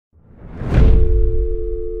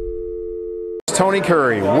Tony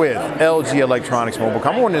Curry with LG Electronics Mobile.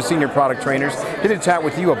 I'm one of the senior product trainers here to chat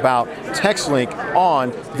with you about TextLink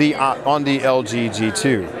on the LG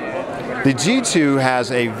G2. The G2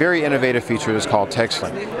 has a very innovative feature that's called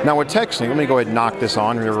TextLink. Now with TextLink, let me go ahead and knock this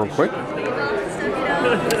on here real quick.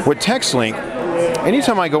 With TextLink,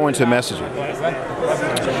 anytime I go into messaging,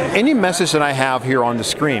 any message that I have here on the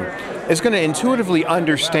screen is going to intuitively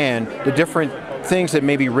understand the different things that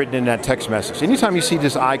may be written in that text message. Anytime you see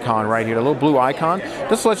this icon right here, the little blue icon,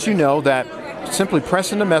 this lets you know that simply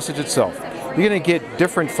pressing the message itself, you're going to get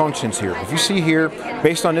different functions here. If you see here,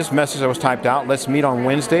 based on this message that was typed out, let's meet on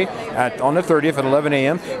Wednesday on the 30th at 11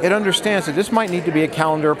 a.m., it understands that this might need to be a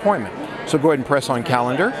calendar appointment. So go ahead and press on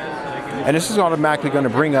calendar, and this is automatically going to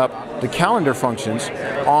bring up the calendar functions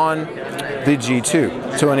on the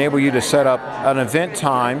G2 to enable you to set up an event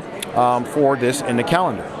time for this in the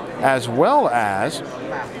calendar, as well as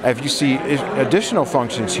if you see additional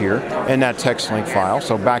functions here in that TextLink file.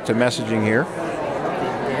 So back to messaging here,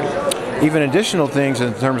 even additional things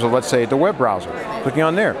in terms of, let's say, the web browser. Clicking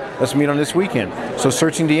on there, let's meet on this weekend. So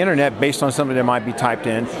searching the internet based on something that might be typed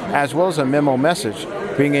in, as well as a memo message,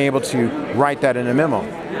 being able to write that in a memo.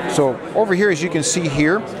 So over here, as you can see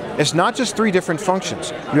here, it's not just 3 different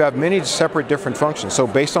functions. You have many separate different functions. So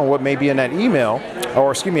based on what may be in that email,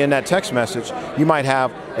 or excuse me, in that text message, you might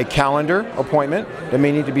have a calendar appointment that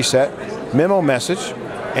may need to be set, memo message,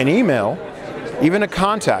 an email, even a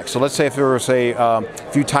contact. So let's say if there was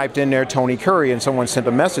if you typed in there Tony Curry and someone sent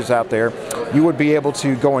a message out there, you would be able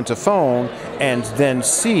to go into phone and then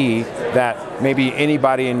see that maybe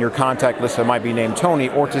anybody in your contact list that might be named Tony,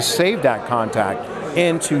 or to save that contact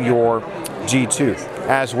into your G2,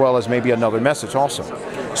 as well as maybe another message also.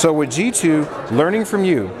 So with G2, learning from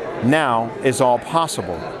you now is all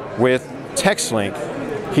possible with TextLink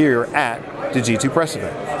here at the G2 Press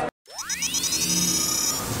event.